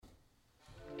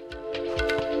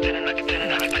Hey,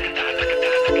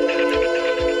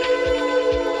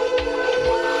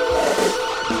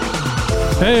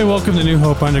 welcome to New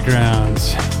Hope Underground.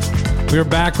 We're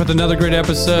back with another great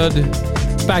episode,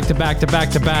 back to back to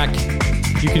back to back.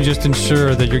 You can just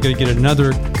ensure that you're going to get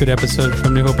another good episode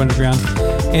from New Hope Underground.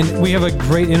 And we have a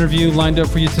great interview lined up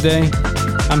for you today.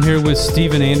 I'm here with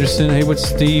Steven Anderson. Hey,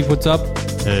 what's up?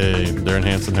 Hey, Darren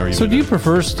Hanson, how are you? So do you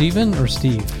prefer Steven or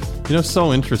Steve?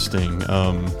 So interesting.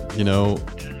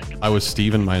 I was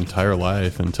Steven my entire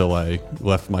life until I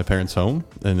left my parents' home,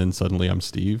 and then suddenly I'm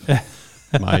Steve.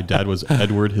 My dad was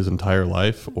Edward his entire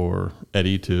life, or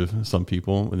Eddie to some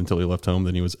people, and until he left home,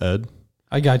 then he was Ed.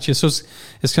 I got you. So it's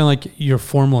kind of like your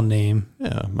formal name.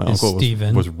 Yeah, my uncle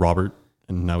was Robert,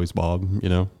 and now he's Bob,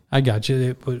 I got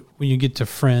you. But when you get to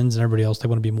friends and everybody else, they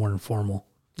want to be more informal.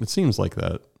 It seems like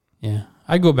that. Yeah,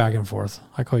 I go back and forth.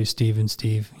 I call you Steven,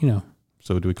 Steve,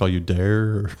 So do we call you Dare?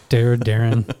 Or? Dare,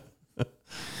 Darren.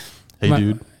 Hey,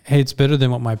 dude. Hey, it's better than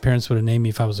what my parents would have named me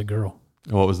if I was a girl.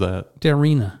 What was that?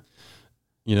 Darina.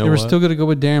 They were still going to go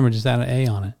with Darren, but just add an A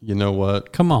on it. You know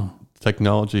what? Come on.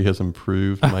 Technology has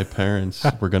improved. My parents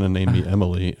were going to name me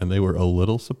Emily, and they were a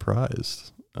little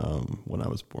surprised when I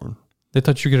was born. They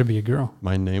thought you were going to be a girl.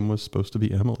 My name was supposed to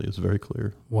be Emily. It's very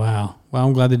clear. Wow. Well,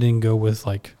 I'm glad they didn't go with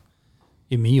like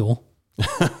Emile.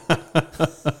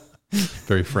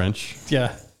 Very French.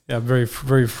 Yeah. Yeah. Very,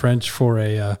 very French for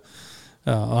a,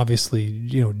 obviously,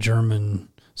 German,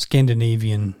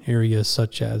 Scandinavian areas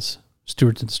such as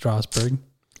Stuart and Strasbourg.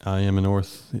 I am a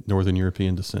Northern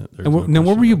European descent. Now,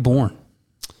 where were you born?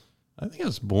 I think I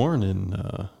was born in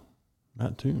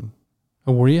Mattoon.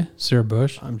 Oh, were you? Sarah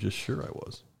Bush? I'm just sure I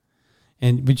was.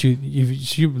 But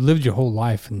you lived your whole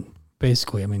life in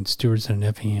basically, Stewart's and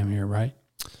Effingham here, right?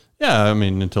 Yeah,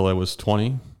 until I was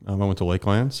 20. I went to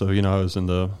Lakeland. So, I was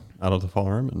out of the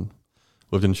farm and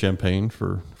lived in Champaign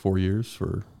for 4 years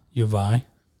for U of I.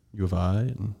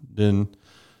 And then,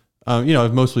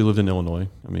 I've mostly lived in Illinois.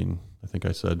 I think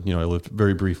I said, I lived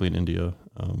very briefly in India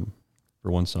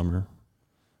for one summer.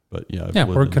 But yeah.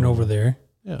 Working over there.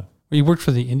 Yeah. Well, you worked for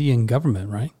the Indian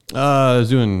government, right? I was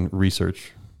doing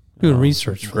research.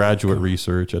 Graduate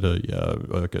research at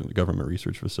a government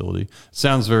research facility.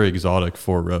 Sounds very exotic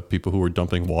for people who were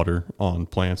dumping water on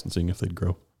plants and seeing if they'd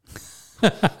grow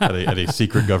at a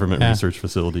secret government research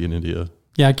facility in India.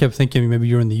 Yeah, I kept thinking maybe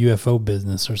you were in the UFO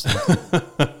business or something.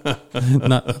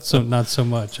 not so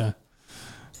much.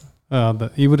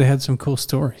 But you would have had some cool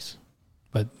stories.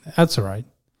 But that's all right.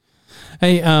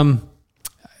 Hey,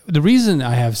 the reason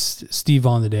I have Steve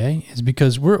on today is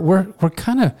because we're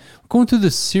kind of going through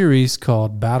this series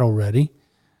called Battle Ready,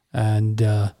 and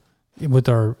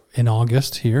in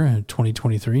August here in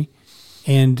 2023,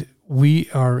 and we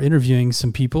are interviewing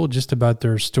some people just about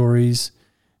their stories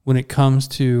when it comes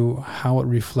to how it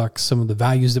reflects some of the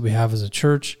values that we have as a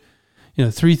church.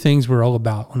 3 things we're all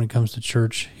about when it comes to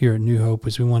church here at New Hope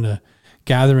is we want to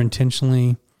gather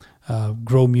intentionally,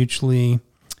 grow mutually,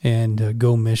 and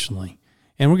go missionally.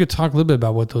 And we're going to talk a little bit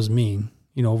about what those mean,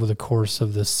 over the course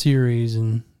of the series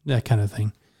and that kind of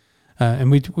thing.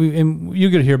 And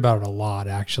you're going to hear about it a lot,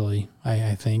 actually,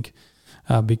 I think,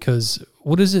 because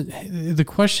what is it? The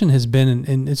question has been,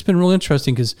 and it's been real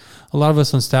interesting because a lot of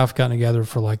us on staff gotten together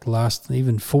for like the last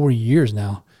even 4 years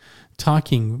now,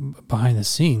 talking behind the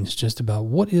scenes just about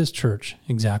what is church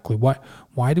exactly?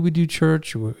 Why do we do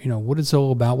church? What it's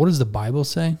all about? What does the Bible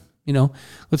say?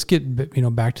 Let's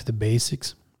get, back to the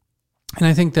basics. And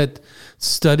I think that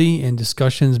study and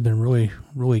discussion has been really,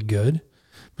 really good,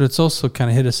 but it's also kind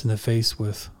of hit us in the face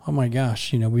with, oh my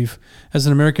gosh, we've, as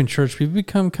an American church, we've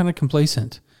become kind of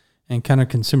complacent and kind of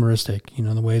consumeristic,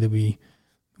 the way that we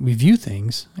view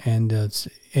things. And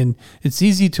it's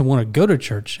easy to want to go to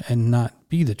church and not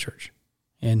be the church.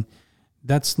 And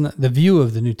that's not the view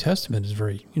of the New Testament is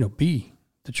very, be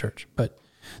the church, but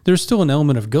there's still an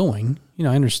element of going,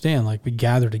 I understand, like we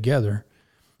gather together,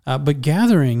 but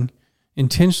gathering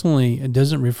intentionally, it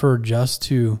doesn't refer just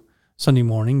to Sunday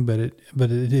morning, but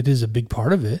it is a big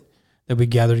part of it that we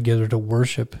gather together to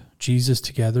worship Jesus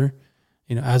together,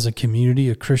 as a community,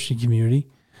 a Christian community,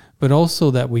 but also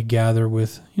that we gather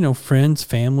with, friends,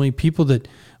 family, people that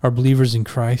are believers in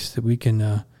Christ, that we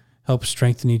can help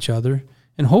strengthen each other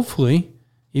and hopefully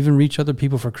even reach other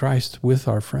people for Christ with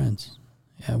our friends,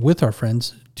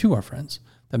 to our friends.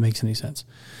 That makes any sense.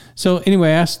 So anyway,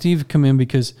 I asked Steve to come in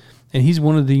and he's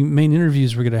one of the main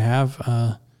interviews we're going to have.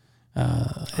 I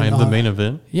am the main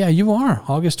event. Yeah, you are.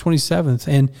 August 27th.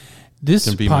 And this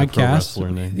podcast,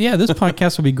 this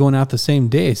podcast will be going out the same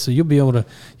day. So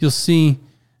you'll see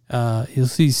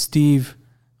Steve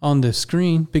on the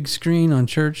screen, big screen on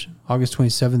church, August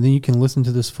 27th. Then you can listen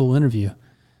to this full interview.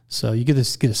 So you get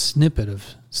a snippet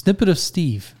of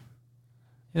Steve.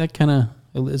 Yeah, that kind of,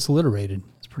 it's alliterated.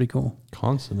 It's pretty cool.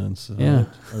 Consonants. Yeah.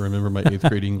 I remember my 8th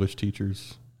grade English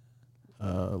teacher's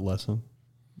lesson.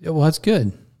 Yeah, well, that's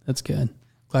good. That's good.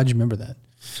 Glad you remember that.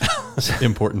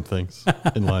 Important things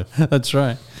in life. That's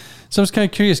right. So I was kind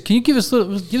of curious. Can you give us a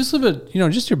little bit,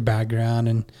 just your background,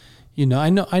 and I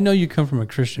know you come from a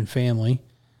Christian family,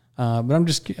 but I'm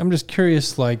just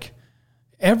curious. Like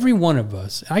every one of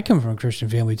us, I come from a Christian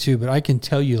family too, but I can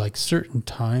tell you like certain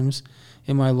times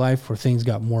in my life where things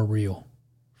got more real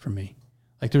for me.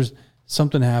 Like there's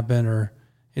something happened, or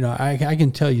I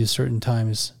can tell you certain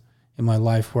times in my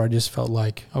life where I just felt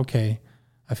like, okay,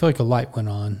 I feel like a light went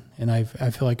on, and I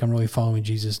feel like I'm really following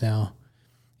Jesus now,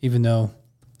 even though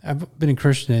I've been a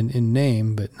Christian in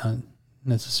name, but not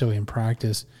necessarily in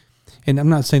practice. And I'm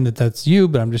not saying that that's you,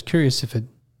 but I'm just curious if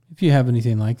you have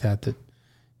anything like that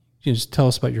you just tell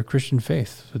us about your Christian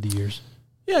faith through the years.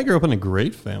 Yeah, I grew up in a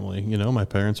great family. My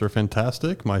parents are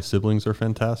fantastic. My siblings are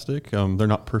fantastic. They're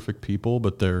not perfect people,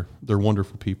 but they're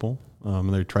wonderful people.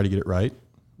 And they try to get it right.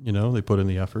 They put in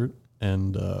the effort,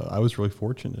 and I was really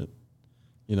fortunate.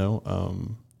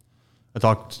 I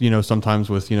talked, sometimes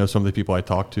with, some of the people I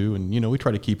talk to, and, we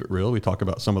try to keep it real. We talk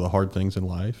about some of the hard things in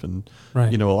life, and,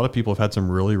 right. A lot of people have had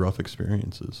some really rough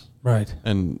experiences. Right.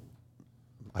 And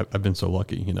I've been so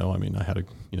lucky, I had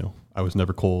I was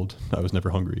never cold. I was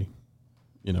never hungry,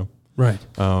 Right.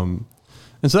 And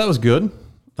so that was good.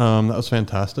 That was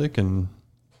fantastic. And,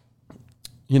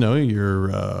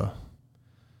 I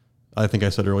think I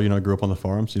said earlier, I grew up on the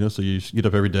farms, so you just get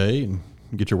up every day and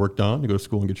get your work done. You go to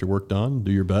school and get your work done,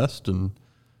 do your best. And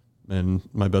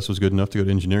my best was good enough to go to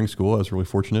engineering school. I was really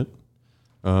fortunate.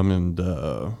 It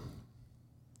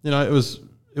was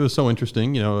so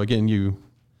interesting, again, you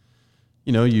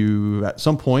at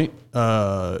some point,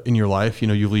 in your life,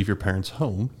 you leave your parents'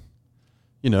 home,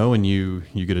 and you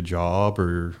get a job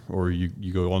or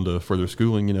you go on to further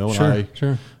schooling, and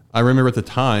Sure. I remember at the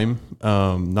time,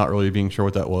 not really being sure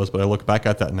what that was, but I look back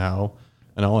at that now,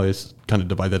 and I always kind of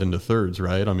divide that into thirds,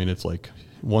 right? I mean, it's like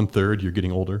 1/3 you're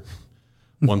getting older,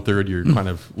 1/3 you're kind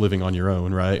of living on your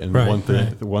own, right? And right,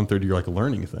 1/3 you're like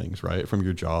learning things, right? From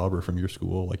your job or from your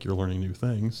school, like you're learning new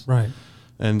things. Right.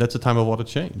 And that's a time of a lot of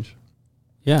change.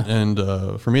 Yeah. And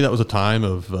for me, that was a time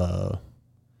of a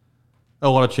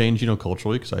lot of change,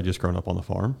 culturally, because I had just grown up on the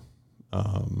farm.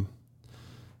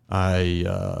 I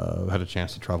had a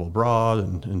chance to travel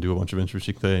abroad and do a bunch of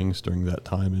interesting things during that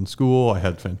time in school. I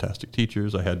had fantastic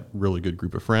teachers. I had a really good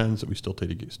group of friends that we still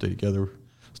stay together,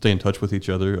 stay in touch with each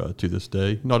other to this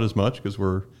day. Not as much because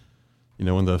we're,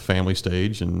 in the family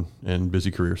stage and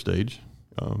busy career stage,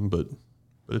 but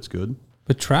it's good.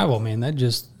 But travel, man, that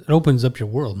just opens up your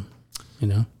world,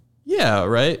 Yeah,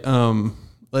 right.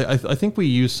 I think we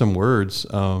use some words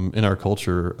in our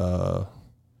culture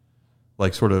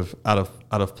like sort of out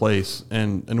of place.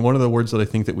 And one of the words that I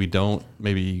think that we don't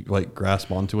maybe like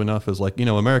grasp onto enough is like,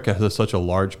 America has such a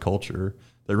large culture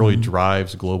that really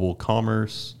drives global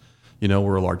commerce.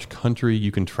 We're a large country.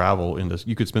 You can travel in this,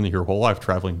 you could spend your whole life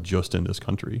traveling just in this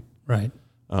country. Right.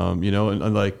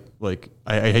 And like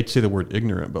I hate to say the word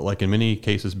ignorant, but like in many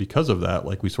cases because of that,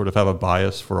 like we sort of have a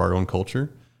bias for our own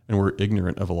culture and we're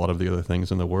ignorant of a lot of the other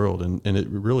things in the world. And it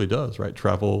really does, right?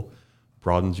 Travel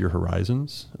broadens your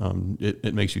horizons.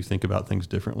 It makes you think about things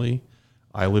differently.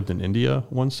 I lived in India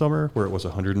one summer where it was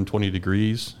 120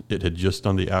 degrees. It had just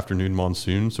done the afternoon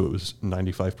monsoon, so it was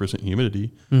 95%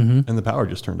 humidity, and the power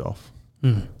just turned off.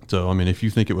 So, I mean, if you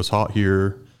think it was hot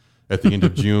here at the end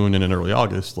of June and in early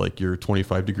August, like you're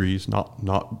 25 degrees,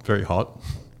 not very hot.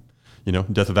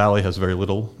 Death Valley has very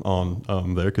little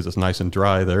on there because it's nice and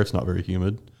dry there. It's not very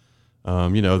humid.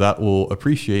 That will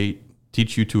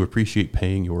teach you to appreciate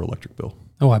paying your electric bill.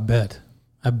 Oh, I bet.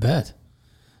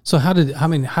 So how did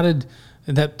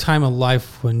that time of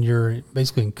life when you're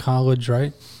basically in college,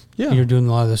 right? Yeah. And you're doing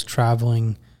a lot of this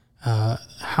traveling. Where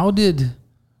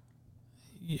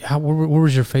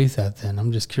was your faith at then?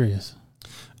 I'm just curious.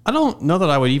 I don't know that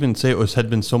I would even say had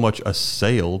been so much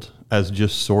assailed as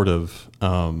just sort of,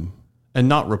 and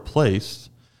not replaced,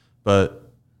 but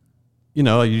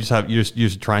you're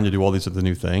just trying to do all these other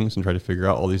new things and try to figure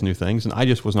out all these new things. And I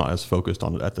just was not as focused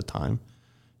on it at the time.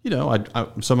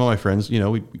 Some of my friends,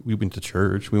 we went to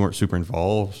church. We weren't super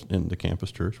involved in the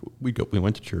campus church. We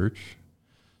went to church.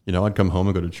 I'd come home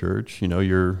and go to church.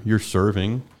 You're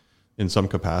serving in some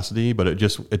capacity, but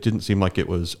it didn't seem like it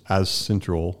was as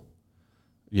central.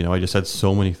 I just had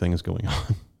so many things going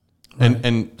on. Right.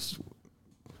 And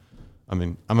I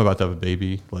mean, I'm about to have a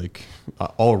baby. Like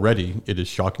already it is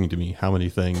shocking to me how many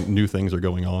new things are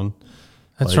going on.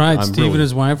 That's right. Steve and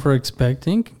his wife are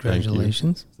expecting.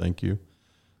 Congratulations. Thank you.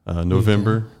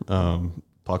 November.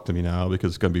 Talk to me now because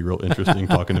it's going to be real interesting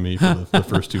talking to me for the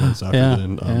first 2 months after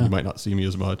then. You might not see me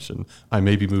as much, and I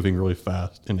may be moving really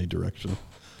fast in a direction.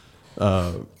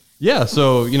 So,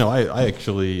 I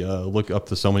actually look up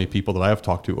to so many people that I have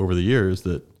talked to over the years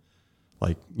that,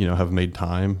 have made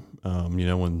time,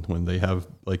 when they have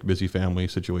like busy family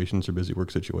situations or busy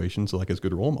work situations, like as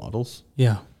good role models.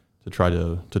 Yeah. To try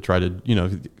to,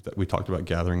 we talked about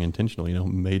gathering intentionally,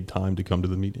 made time to come to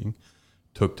the meeting,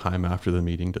 took time after the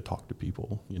meeting to talk to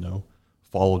people,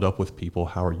 followed up with people.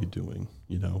 How are you doing?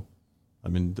 I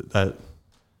mean, that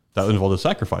involved a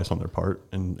sacrifice on their part,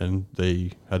 and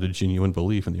they had a genuine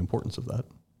belief in the importance of that.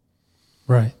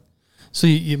 Right. So,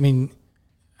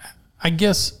 I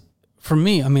guess for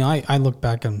me, I look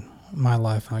back on my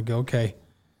life and I go, okay,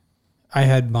 I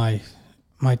had my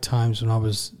times when I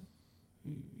was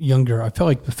younger. I felt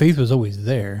like the faith was always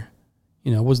there.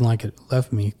 It wasn't like it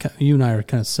left me. You and I are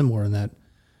kind of similar in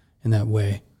that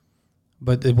way,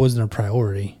 but it wasn't a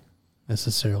priority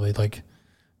necessarily. Like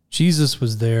Jesus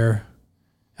was there.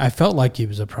 I felt like he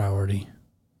was a priority,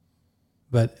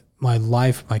 but my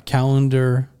life, my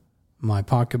calendar, my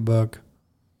pocketbook,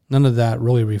 none of that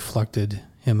really reflected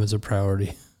him as a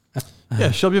priority.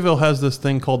 Yeah, Shelbyville has this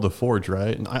thing called the Forge,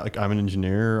 right? And I'm an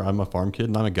engineer, I'm a farm kid,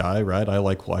 and I'm a guy, right? I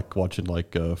like watching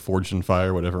Forged in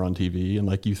Fire, whatever, on TV,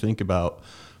 and you think about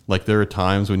there are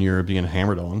times when you're being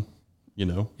hammered on,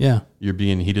 Yeah. You're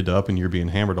being heated up and you're being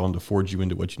hammered on to forge you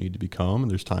into what you need to become, and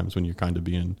there's times when you're kind of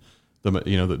being the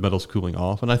metal's cooling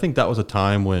off, and I think that was a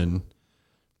time when,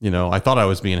 I thought I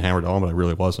was being hammered on, but I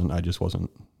really wasn't. I just wasn't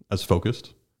as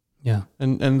focused. Yeah.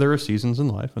 And there are seasons in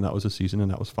life, and that was a season, and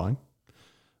that was fine.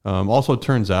 Also, it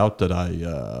turns out that I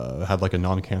had a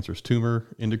non-cancerous tumor,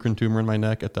 endocrine tumor in my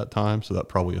neck at that time. So that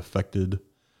probably affected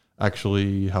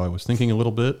actually how I was thinking a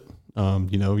little bit.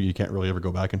 You can't really ever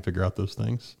go back and figure out those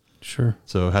things. Sure.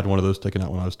 So I had one of those taken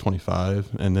out when I was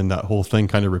 25. And then that whole thing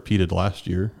kind of repeated last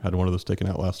year. Had one of those taken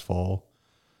out last fall.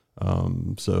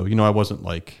 So, I wasn't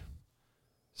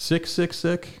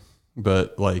sick,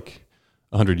 but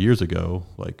 100 years ago,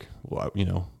 I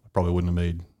probably wouldn't have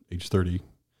made age 30.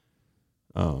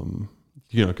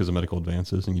 Because of medical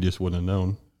advances, and you just wouldn't have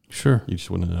known. Sure. You just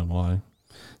wouldn't have known why.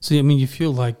 So, you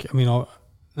feel not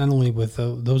only with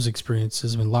those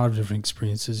experiences, a lot of different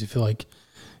experiences, you feel like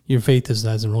your faith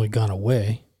hasn't really gone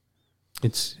away.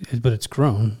 But it's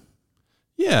grown.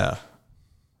 Yeah.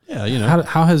 Yeah.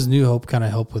 How has New Hope kind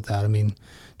of helped with that?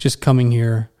 Just coming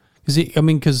here, because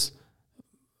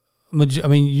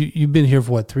you've been here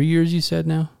for what, 3 years, you said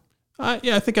now?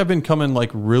 I think I've been coming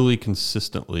really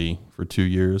consistently for 2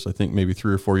 years. I think maybe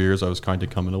 3 or 4 years I was kind of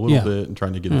coming a little bit and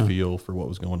trying to get a feel for what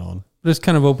was going on. But it's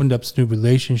kind of opened up some new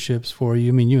relationships for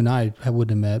you. You and I wouldn't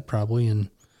have met probably,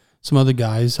 and some other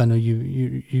guys I know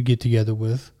you get together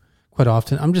with quite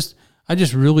often. I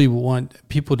just really want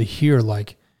people to hear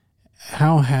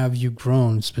how have you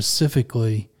grown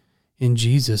specifically in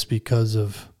Jesus because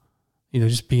of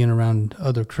just being around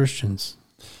other Christians.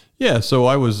 Yeah, so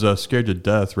I was scared to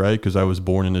death, right? Because I was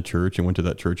born in a church and went to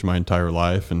that church my entire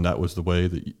life, and that was the way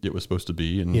that it was supposed to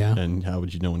be. And and how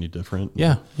would you know any different?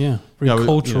 Yeah. Very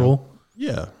cultural.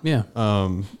 Yeah.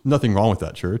 Nothing wrong with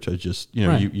that church. I just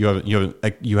right.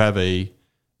 you have a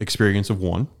experience of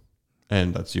one,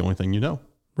 and that's the only thing you know.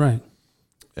 Right.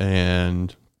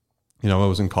 And I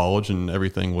was in college, and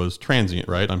everything was transient.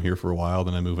 Right. I'm here for a while,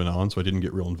 then I'm moving on, so I didn't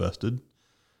get real invested.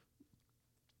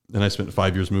 Then I spent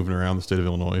 5 years moving around the state of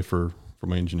Illinois for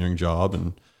my engineering job.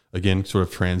 And again, sort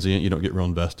of transient, you don't get real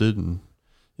invested. And,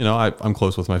 I'm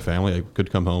close with my family. I could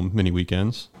come home many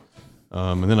weekends.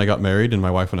 And then I got married, and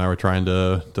my wife and I were trying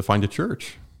to find a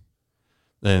church.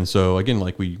 And so again,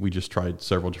 we just tried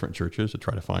several different churches to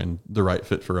try to find the right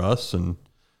fit for us. And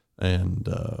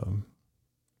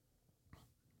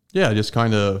just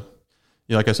kind of,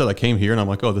 like I said, I came here and I'm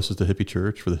like, oh, this is the hippie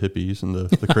church for the hippies and the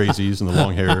crazies and the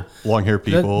long hair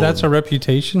people. That's a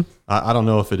reputation. I don't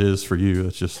know if it is for you.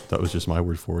 That was just my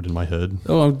word for it in my head.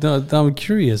 Oh, I'm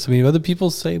curious. Other people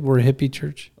say we're a hippie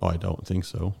church. Oh, I don't think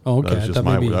so. Oh, okay.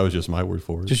 That was just my word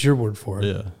for it. Just your word for it.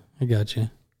 Yeah. I got you.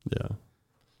 Yeah.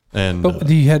 And but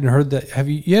you hadn't heard that?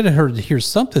 You hadn't hear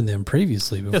something then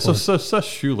previously before? Yeah. So Seth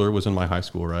Schuler was in my high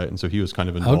school, right? And so he was kind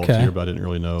of involved here, but I didn't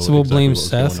really know. So we'll blame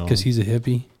Seth because he's a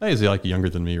hippie. He's younger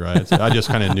than me, right? So I just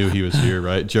kind of knew he was here,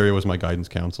 right? Jerry was my guidance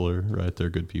counselor, right? They're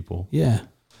good people. Yeah.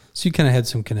 So you kind of had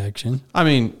some connection.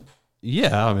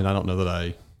 Yeah. I don't know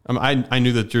that I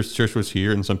knew that your church was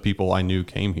here, and some people I knew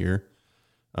came here.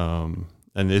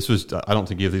 And this was, I don't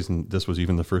think this was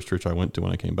even the first church I went to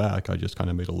when I came back. I just kind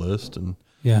of made a list and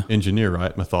engineer,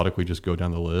 right? Methodically just go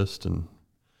down the list and,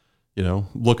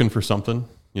 looking for something,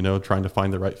 trying to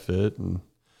find the right fit. And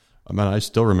I mean, I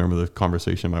still remember the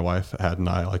conversation my wife had and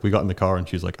I, like we got in the car and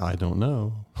she's like, I don't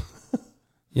know.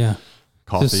 Yeah.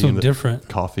 It's so different.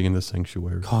 Coffee in the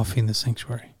sanctuary. Coffee in the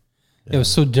sanctuary. Yeah. It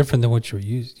was so different than what you were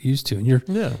used to. And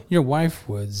your wife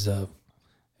was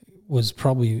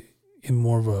probably in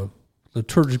more of a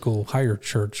liturgical higher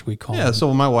church, we call it. Yeah,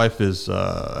 so my wife is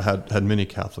had many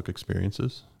Catholic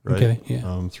experiences, right? Okay,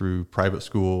 yeah. Through private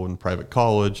school and private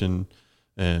college and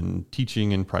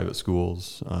teaching in private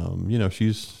schools.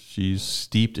 She's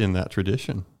steeped in that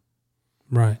tradition.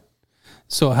 Right.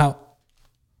 So how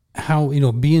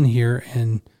being here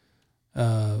and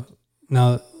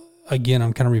now again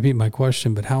I'm kind of repeating my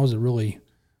question, but how has it really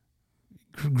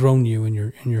grown you in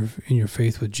your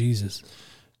faith with Jesus?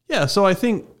 Yeah, so I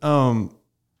think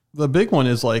the big one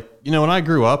is like, when I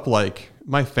grew up, like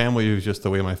my family was just the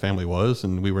way my family was,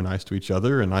 and we were nice to each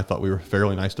other, and I thought we were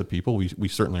fairly nice to people. We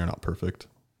certainly are not perfect.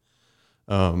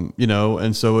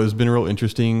 And so it's been real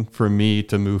interesting for me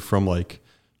to move from like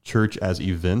church as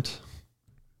event,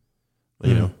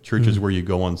 churches where you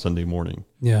go on Sunday morning.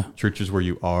 Yeah. Churches where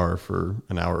you are for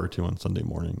an hour or two on Sunday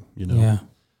morning, Yeah.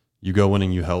 You go in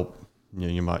and you help,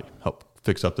 you might help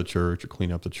fix up the church or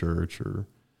clean up the church or,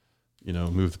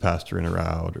 move the pastor in or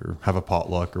out or have a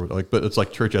potluck or like, but it's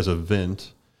like church as an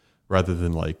event rather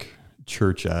than like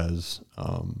church as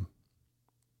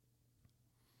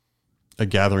a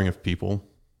gathering of people.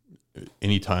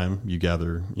 Anytime you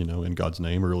gather, in God's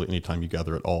name, or really anytime you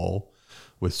gather at all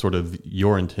with sort of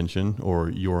your intention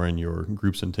or your and your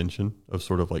group's intention of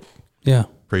sort of like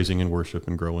praising and worship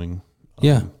and growing.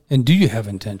 Yeah. And do you have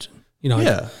intention? A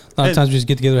lot of times we just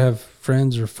get together to have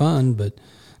friends or fun, but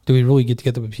do we really get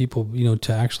together with people,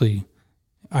 to actually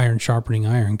iron sharpening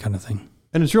iron kind of thing?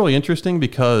 And it's really interesting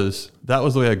because that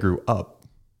was the way I grew up.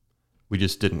 We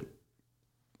just didn't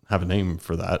have a name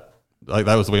for that. Like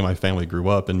that was the way my family grew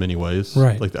up in many ways.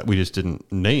 Right. Like that. We just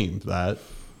didn't name that,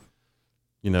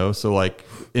 so like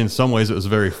in some ways it was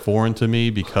very foreign to me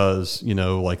because,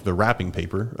 like the wrapping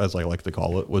paper, as I like to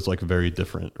call it, was like very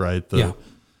different, right? The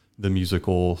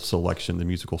musical selection, the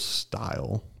musical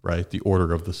style, right? The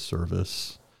order of the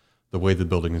service, the way the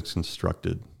building is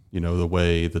constructed, the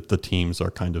way that the teams are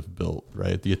kind of built,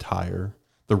 right? The attire,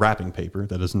 the wrapping paper,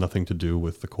 that has nothing to do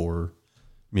with the core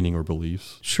meaning or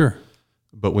beliefs. Sure.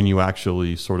 But when you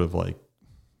actually sort of like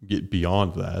get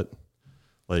beyond that,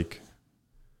 like,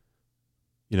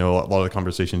 a lot of the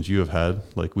conversations you have had,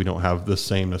 like we don't have the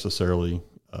same necessarily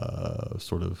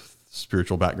sort of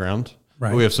spiritual background.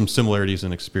 Right. But we have some similarities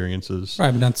in experiences.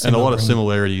 Right, but not and a lot of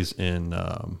similarities in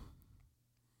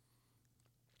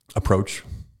approach.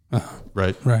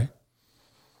 Right. Right.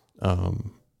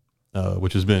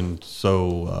 Which has been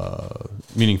so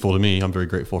meaningful to me. I'm very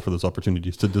grateful for those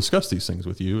opportunities to discuss these things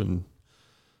with you. And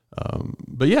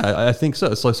but yeah, I think so.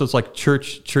 It's like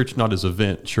church not as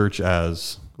event, church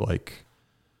as like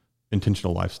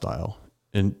intentional lifestyle,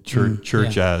 and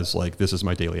church as like this is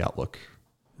my daily outlook.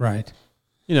 Right.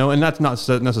 And that's not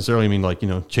necessarily mean like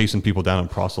chasing people down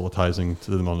and proselytizing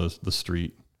to them on the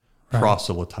street. Right.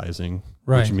 Proselytizing,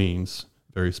 which means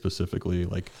very specifically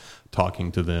like talking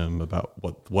to them about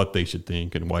what they should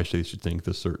think and why they should think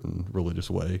this certain religious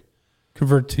way.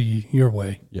 Convert to your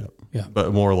way. Yeah. Yeah.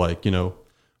 But more like,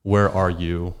 where are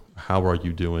you? How are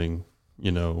you doing?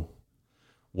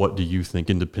 What do you think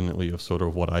independently of sort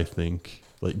of what I think?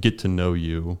 Like get to know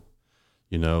you,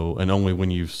 and only when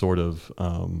you've sort of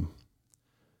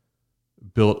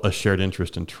built a shared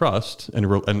interest and trust and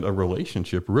a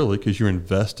relationship really, because you're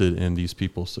invested in these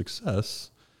people's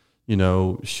success,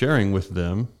 sharing with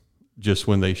them just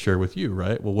when they share with you,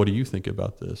 right? Well, what do you think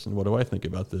about this? And what do I think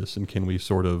about this? And can we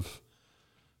sort of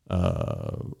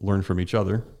learn from each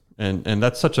other? And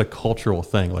that's such a cultural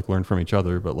thing, like learn from each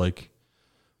other, but like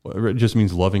it just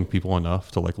means loving people enough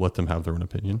to like let them have their own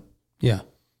opinion. Yeah.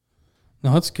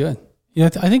 No, that's good. Yeah,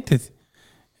 I think that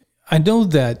I know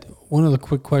that one other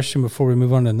quick question before we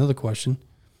move on to another question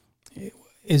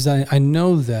is I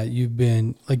know that you've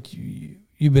been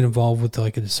involved with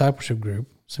like a discipleship group,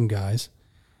 some guys.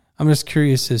 I'm just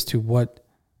curious as to what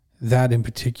that in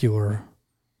particular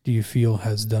do you feel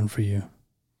has done for you?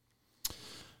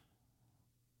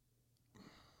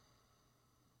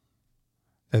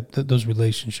 Those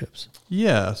relationships.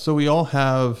 Yeah. So we all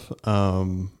have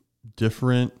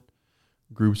different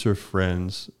groups of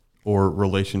friends or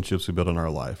relationships we build in our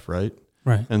life, right?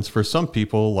 Right. And for some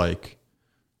people, like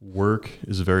work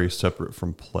is very separate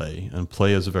from play, and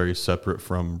play is very separate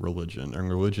from religion, and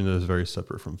religion is very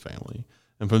separate from family.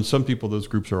 And for some people, those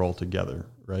groups are all together,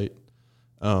 right?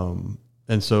 And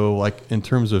so like in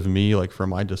terms of me, like for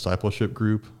my discipleship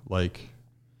group, like,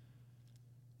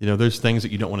 there's things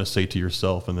that you don't want to say to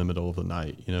yourself in the middle of the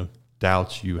night,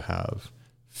 doubts you have,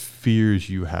 fears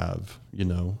you have, you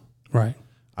know. Right.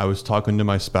 I was talking to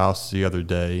my spouse the other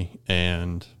day,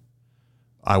 and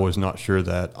I was not sure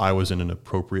that I was in an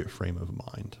appropriate frame of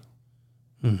mind,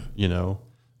 you know.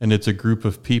 And it's a group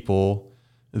of people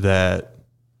that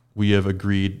we have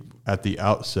agreed at the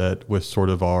outset with sort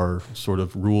of our sort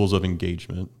of rules of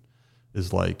engagement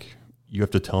is like, you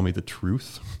have to tell me the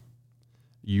truth.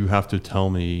 You have to tell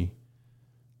me,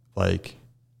 like,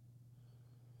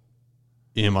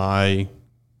 am I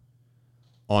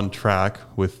on track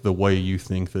with the way you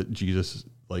think that Jesus,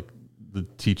 like the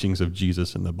teachings of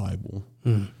Jesus in the Bible?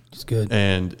 It's good.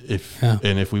 And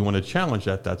if we want to challenge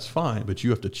that, that's fine. But you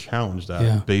have to challenge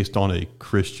that based on a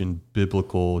Christian,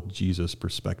 biblical Jesus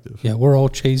perspective. Yeah, we're all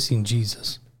chasing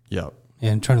Jesus. Yeah.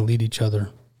 And trying to lead each other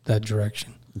that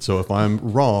direction. And so if I'm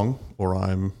wrong or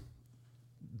I'm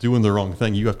doing the wrong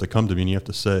thing, you have to come to me and you have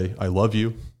to say, I love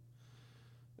you,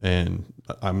 and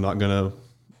I'm not going to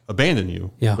abandon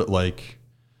you. Yeah. But like,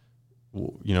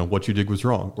 you know, what you did was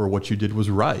wrong, or what you did was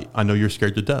right. I know you're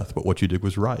scared to death, but what you did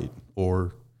was right,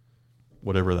 or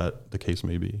whatever that the case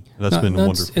may be. That's been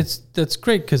wonderful. That's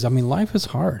great, because I mean, life is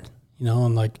hard, you know,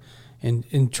 and like,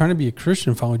 and trying to be a Christian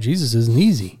and follow Jesus isn't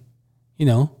easy, you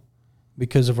know,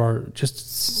 because of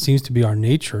just seems to be our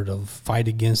nature to fight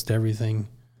against everything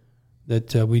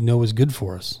that we know is good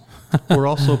for us. We're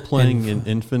also playing an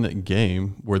infinite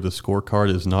game where the scorecard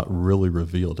is not really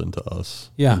revealed into us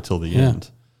until the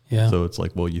end. Yeah. So it's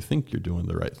like, well, you think you're doing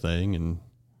the right thing, and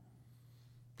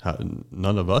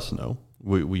none of us know.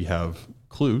 We have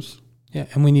clues. Yeah,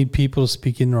 and we need people to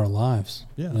speak into our lives.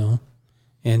 Yeah. You know,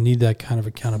 and need that kind of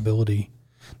accountability.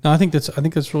 No, I think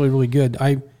that's really, really good.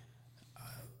 I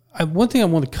one thing I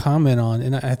want to comment on,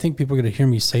 and I think people are going to hear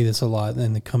me say this a lot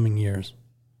in the coming years,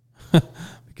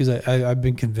 because I've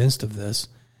been convinced of this.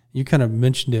 You kind of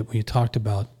mentioned it when you talked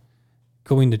about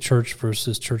going to church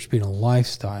versus church being a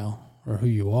lifestyle, or who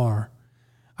you are.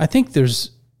 I think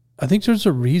there's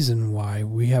a reason why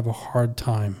we have a hard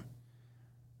time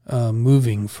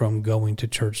moving from going to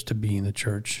church to being the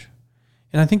church.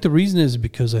 And I think the reason is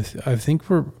because I think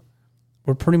we're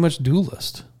pretty much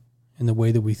dualist in the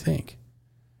way that we think.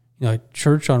 You know, like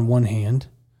church on one hand,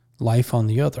 life on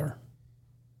the other.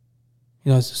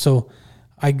 You know, so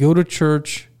I go to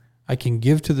church, I can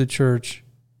give to the church,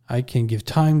 I can give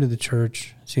time to the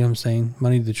church, see what I'm saying?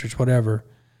 Money to the church, whatever.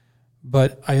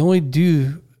 But I only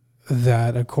do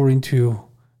that according to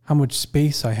how much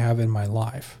space I have in my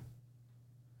life.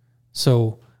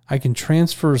 So I can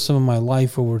transfer some of my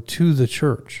life over to the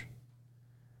church.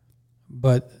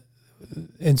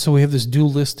 And so we have this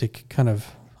dualistic kind of,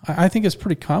 I think it's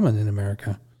pretty common in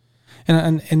America.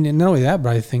 And not only that,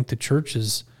 but I think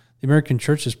the American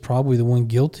church is probably the one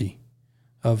guilty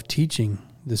of teaching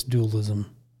this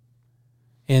dualism.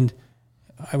 And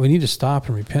we need to stop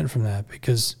and repent from that,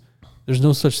 because there's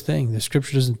no such thing. The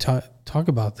scripture doesn't talk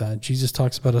about that. Jesus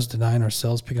talks about us denying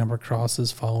ourselves, picking up our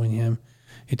crosses, following him.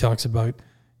 He talks about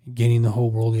gaining the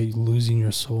whole world, yet losing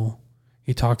your soul.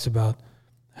 He talks about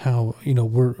how, you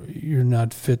know, you're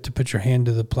not fit to put your hand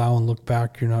to the plow and look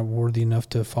back. You're not worthy enough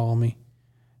to follow me.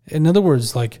 In other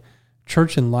words, like,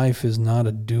 church and life is not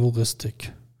a dualistic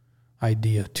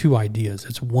idea, two ideas.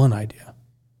 It's one idea.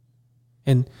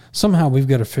 And somehow we've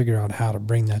got to figure out how to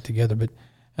bring that together.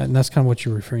 And that's kind of what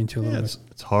you're referring to a little bit.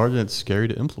 It's hard and it's scary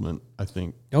to implement, I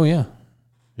think. Oh, yeah.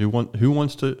 Who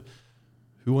wants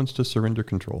to surrender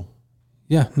control?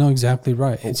 Yeah, no, exactly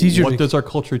right. It's easier. What does our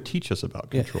culture teach us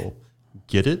about control?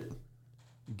 Get it,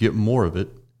 get more of it,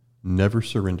 never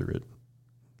surrender it.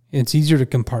 It's easier to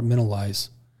compartmentalize.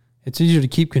 It's easier to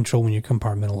keep control when you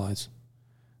compartmentalize.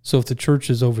 So if the church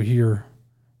is over here,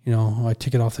 you know, I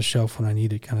take it off the shelf when I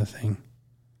need it, kind of thing.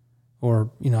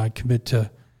 Or, you know, I commit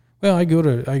to, well, I go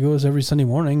every Sunday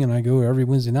morning, and I go every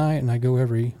Wednesday night, and I go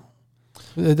every.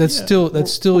 That's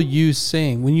still you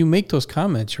saying, when you make those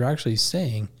comments, you're actually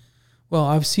saying, well,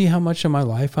 I see how much of my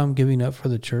life I'm giving up for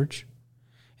the church.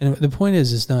 And the point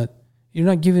is, you're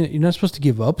not supposed to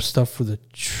give up stuff for the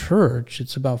church.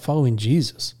 It's about following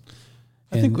Jesus.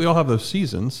 I think we all have those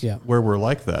seasons where we're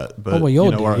like that. But we all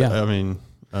do. I mean,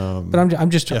 but I'm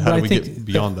just. how but do I we think, get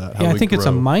beyond that? I think it's a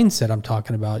mindset I'm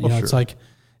talking about. You know, it's like,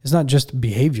 it's not just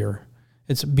behavior.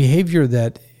 It's behavior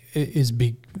that is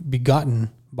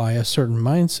begotten by a certain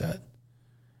mindset,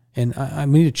 and I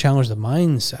need to challenge the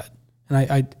mindset.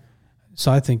 And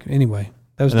so I think anyway.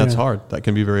 That's hard. That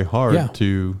can be very hard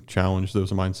to challenge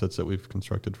those mindsets that we've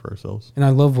constructed for ourselves. And I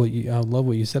love what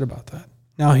you said about that.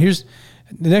 Now, here's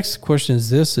the next question: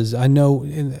 is I know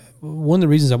one of the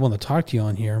reasons I want to talk to you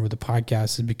on here with the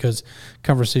podcast is because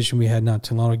conversation we had not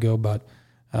too long ago about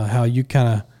how you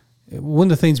kind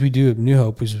one of the things we do at New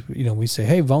Hope is, we say,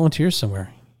 hey, volunteer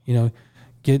somewhere,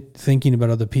 get thinking about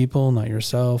other people, not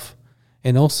yourself.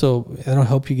 And also that'll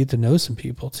help you get to know some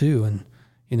people too. And,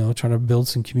 try to build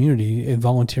some community, and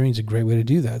volunteering is a great way to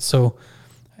do that. So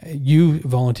you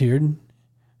volunteered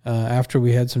after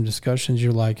we had some discussions.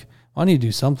 You're like, I need to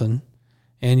do something.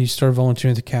 And you started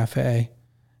volunteering at the cafe.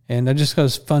 And I just thought it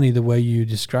was funny the way you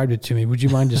described it to me. Would you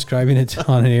mind describing it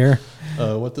on air?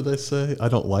 What did I say? I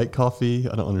don't like coffee.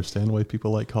 I don't understand why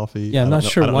people like coffee. Yeah, I'm not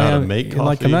sure why I'm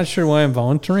not sure why I'm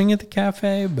volunteering at the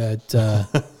cafe, but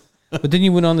but then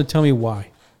you went on to tell me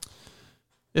why.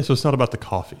 Yeah, so it's not about the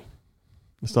coffee.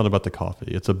 It's not about the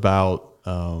coffee. It's about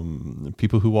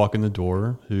people who walk in the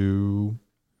door who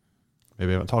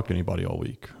maybe haven't talked to anybody all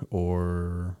week,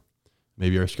 or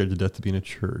maybe are scared to death to be in a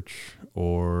church,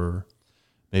 or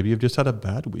maybe you've just had a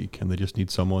bad week and they just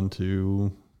need someone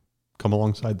to come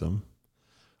alongside them.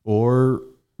 Or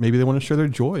maybe they want to share their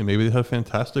joy. Maybe they had a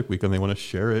fantastic week and they want to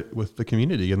share it with the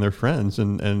community and their friends.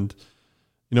 And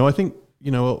I think,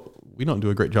 we don't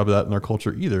do a great job of that in our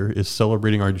culture either, is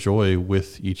celebrating our joy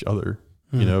with each other,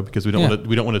 because we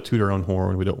don't want to toot our own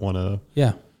horn. We don't want to,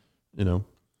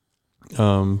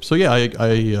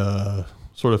 I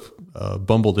sort of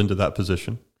bumbled into that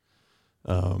position.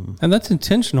 And that's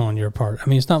intentional on your part. I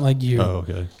mean, it's not like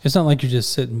it's not like you're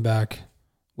just sitting back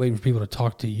waiting for people to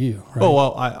talk to you, right? Oh,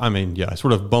 well, I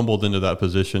sort of bumbled into that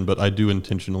position, but I do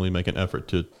intentionally make an effort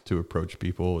to approach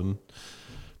people. And,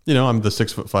 I'm the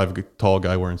 6'5" tall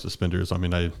guy wearing suspenders. I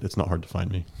mean, it's not hard to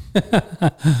find me. Do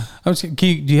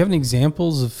you have any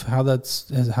examples of how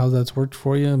that's worked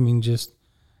for you? I mean, just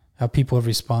how people have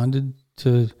responded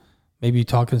to maybe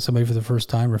talking to somebody for the first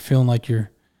time, or feeling like I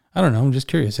don't know. I'm just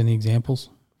curious. Any examples?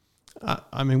 I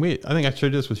think I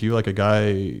shared this with you. Like, a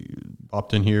guy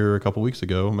popped in here a couple weeks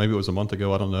ago. Maybe it was a month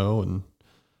ago. I don't know. And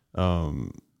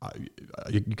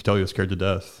you could tell he was scared to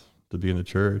death to be in the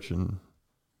church. And,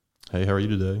 hey, how are you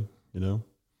today?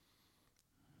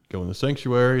 Go in the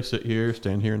sanctuary, sit here,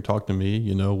 stand here, and talk to me.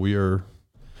 We are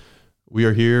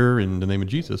here in the name of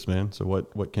Jesus, man. So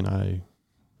what can I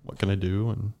do?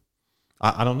 And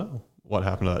I don't know what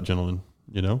happened to that gentleman.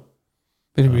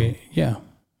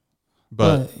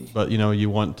 But you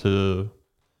want to.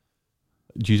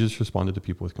 Jesus responded to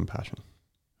people with compassion.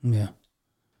 Yeah.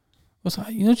 Well, so,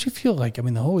 don't you feel like,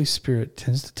 the Holy Spirit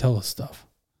tends to tell us stuff,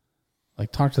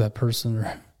 like talk to that person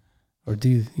or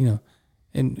do,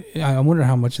 and I wonder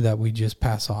how much of that we just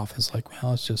pass off as like,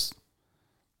 well, it's just.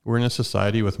 We're in a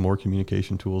society with more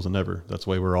communication tools than ever. That's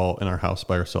why we're all in our house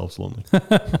by ourselves, lonely.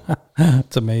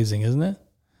 It's amazing, isn't it?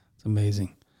 It's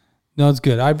amazing. No, it's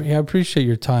good. I appreciate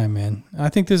your time, man. I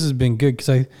think this has been good because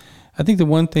I think the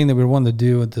one thing that we want to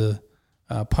do with the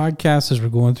podcast as we're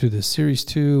going through this series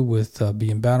 2 with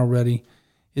being battle ready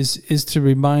is to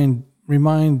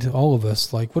remind all of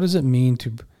us, like, what does it mean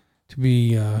to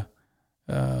be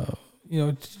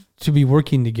to be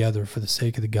working together for the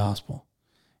sake of the gospel?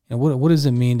 What does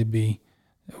it mean to be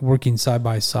working side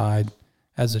by side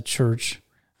as a church?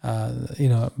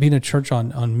 Being a church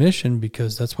on mission,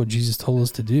 because that's what Jesus told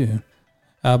us to do,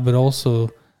 but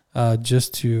also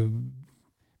just to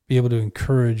be able to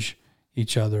encourage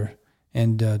each other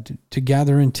and to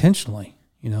gather intentionally,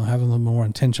 have a little more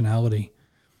intentionality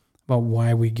about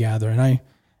why we gather. And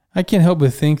I can't help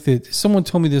but think that someone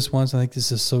told me this once. I think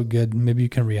this is so good. Maybe you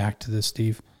can react to this,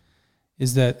 Steve,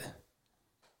 is that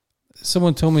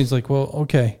someone told me, it's like, well,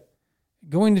 okay,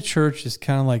 going to church is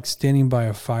kind of like standing by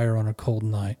a fire on a cold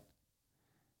night.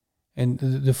 And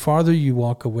the farther you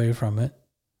walk away from it,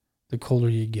 the colder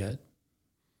you get.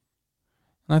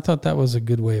 And I thought that was a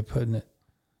good way of putting it.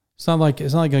 It's not like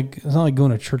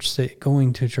going to church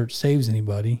saves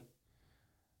anybody.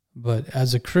 But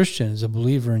as a Christian, as a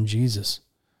believer in Jesus,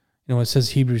 it says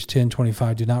Hebrews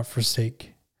 10:25, do not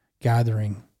forsake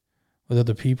gathering with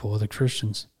other people, other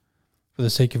Christians, for the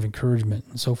sake of encouragement,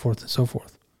 and so forth and so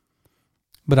forth.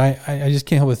 But I just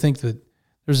can't help but think that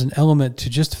there's an element to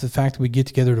just the fact that we get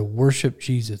together to worship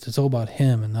Jesus. It's all about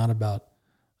him and not about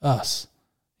us.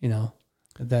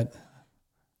 That.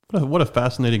 What a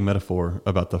fascinating metaphor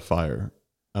about the fire.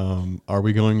 Are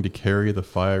we going to carry the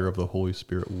fire of the Holy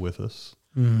Spirit with us?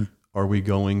 Mm. Are we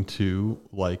going to,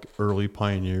 like early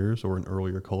pioneers or in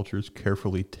earlier cultures,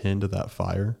 carefully tend to that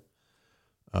fire?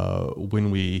 When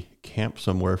we camp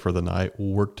somewhere for the night,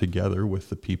 we'll work together with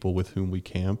the people with whom we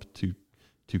camp to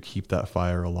keep that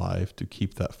fire alive, to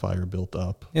keep that fire built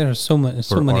up. Yeah, there's so many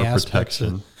aspects.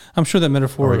 Protection. I'm sure that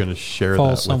metaphor. Are we going to share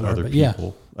that with other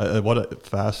people? Yeah. What a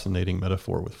fascinating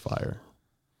metaphor with fire.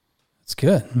 It's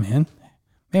good, man.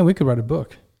 Man, we could write a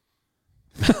book.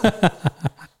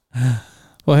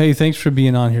 Well, hey, thanks for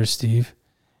being on here, Steve.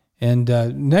 And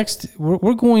next,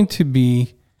 we're going to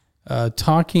be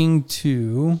talking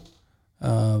to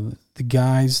the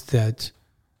guys that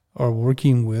are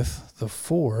working with the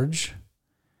Forge.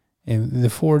 And the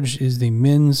Forge is the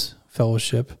men's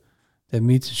fellowship that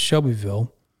meets in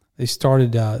Shelbyville. They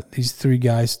started, these three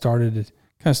guys started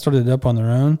it up on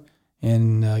their own,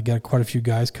 and got quite a few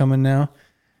guys coming now.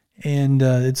 And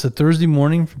it's a Thursday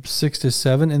morning from 6 to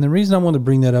 7. And the reason I want to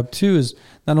bring that up too is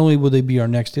not only will they be our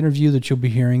next interview that you'll be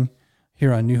hearing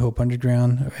here on New Hope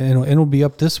Underground, and it'll be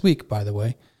up this week, by the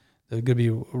way. They're going to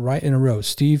be right in a row.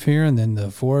 Steve here, and then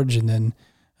the Forge, and then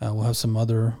we'll have some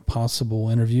other possible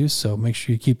interviews. So make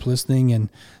sure you keep listening, and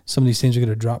some of these things are going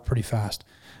to drop pretty fast.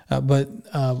 But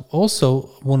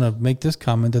also want to make this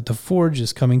comment that the Forge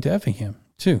is coming to Effingham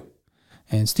too.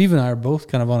 And Steve and I are both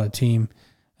kind of on a team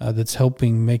that's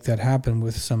helping make that happen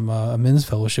with some men's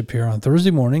fellowship here on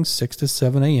Thursday morning, 6 to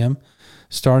 7 a.m.,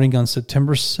 starting on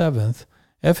September 7th.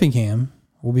 Effingham,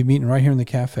 we'll be meeting right here in the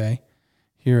cafe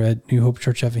here at New Hope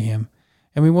Church Effingham.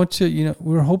 And we want to,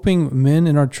 we're hoping men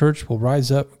in our church will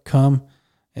rise up, come,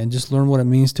 and just learn what it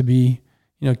means to be,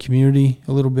 community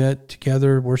a little bit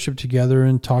together, worship together,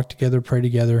 and talk together, pray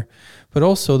together, but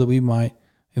also that we might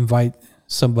invite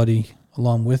somebody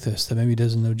along with us that maybe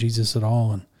doesn't know Jesus at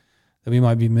all, and that we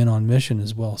might be men on mission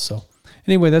as well. So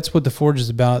anyway, that's what the Forge is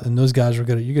about, and those guys you're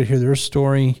going to hear their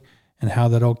story and how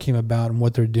that all came about and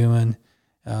what they're doing.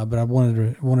 But I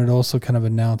wanted to also kind of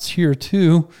announce here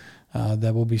too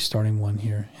that we'll be starting one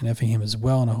here in Effingham as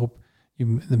well, and I hope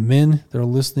the men that are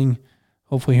listening,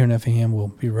 hopefully here in Effingham, will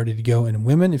be ready to go. And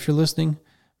women, if you're listening,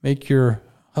 make your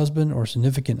husband or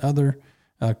significant other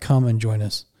come and join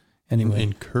us. Anyway,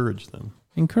 encourage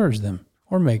them,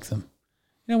 or make them.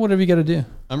 Whatever you got to do.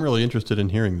 I'm really interested in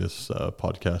hearing this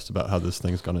podcast about how this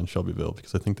thing's gone in Shelbyville,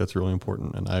 because I think that's really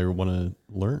important, and I want to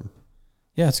learn.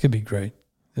 Yeah, it's going to be great.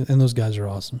 And those guys are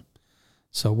awesome.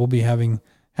 So we'll be having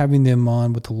them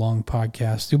on with the long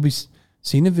podcast. You'll be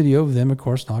seeing a video of them, of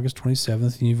course, on August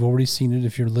 27th. And you've already seen it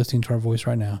if you're listening to our voice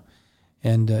right now.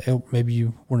 And maybe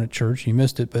you weren't at church and you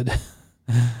missed it, but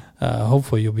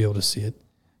hopefully you'll be able to see it.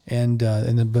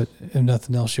 But if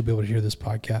nothing else, you'll be able to hear this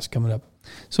podcast coming up.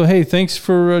 So, hey, thanks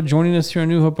for joining us here on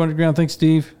New Hope Underground. Thanks,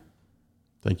 Steve.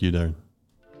 Thank you, Darren.